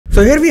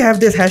So here we have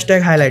this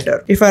hashtag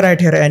highlighter. If I write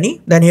here any,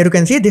 then here you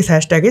can see this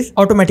hashtag is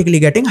automatically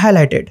getting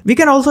highlighted. We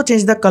can also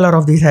change the color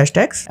of these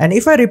hashtags. And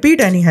if I repeat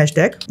any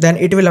hashtag, then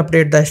it will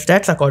update the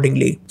stats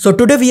accordingly. So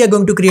today we are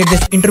going to create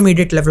this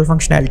intermediate level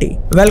functionality.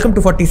 Welcome to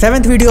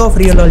 47th video of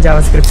real world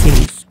JavaScript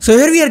series. So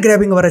here we are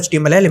grabbing our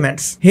HTML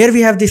elements. Here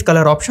we have these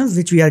color options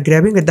which we are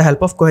grabbing with the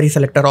help of query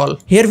selector all.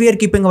 Here we are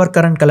keeping our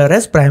current color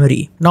as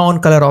primary. Now on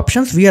color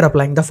options we are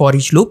applying the for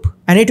each loop,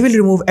 and it will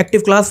remove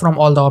active class from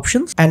all the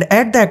options and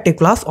add the active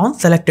class on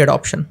selected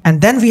option. And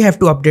then we have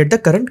to update the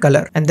current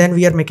color, and then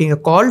we are making a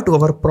call to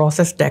our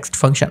process text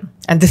function.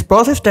 And this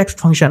process text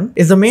function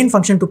is the main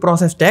function to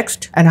process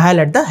text and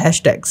highlight the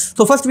hashtags.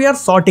 So first we are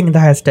sorting the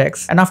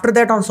hashtags, and after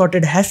that on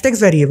sorted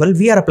hashtags variable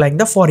we are applying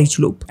the for each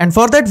loop. And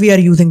for that we are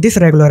using this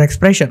regular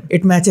expression.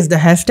 It matches the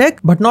hashtag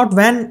but not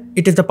when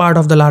it is the part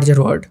of the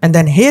larger word. And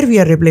then here we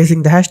are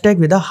replacing the hashtag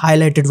with a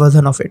highlighted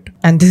version of it.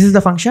 And this is the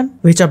function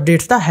which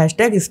updates the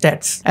hashtag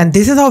stats. And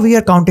this is how we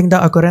are counting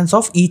the occurrence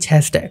of each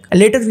hashtag.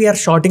 And later we are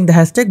sorting the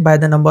hashtag by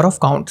the number of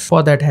counts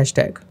for that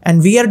hashtag.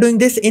 And we are doing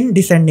this in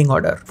descending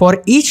order.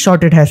 For each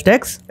sorted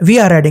hashtags, we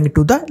are adding it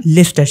to the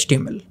list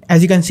HTML.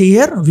 As you can see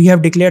here, we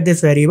have declared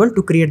this variable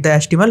to create the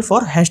HTML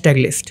for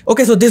hashtag list.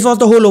 Okay, so this was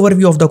the whole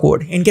overview of the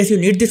code. In case you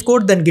need this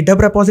code, then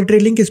GitHub repository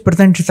link is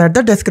present inside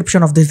the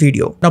description of this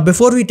video. Now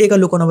before we take a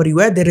look on our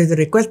UI, there is a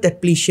request that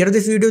please share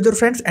this video with your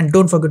friends and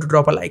don't forget to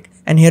drop a like.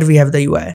 And here we have the UI.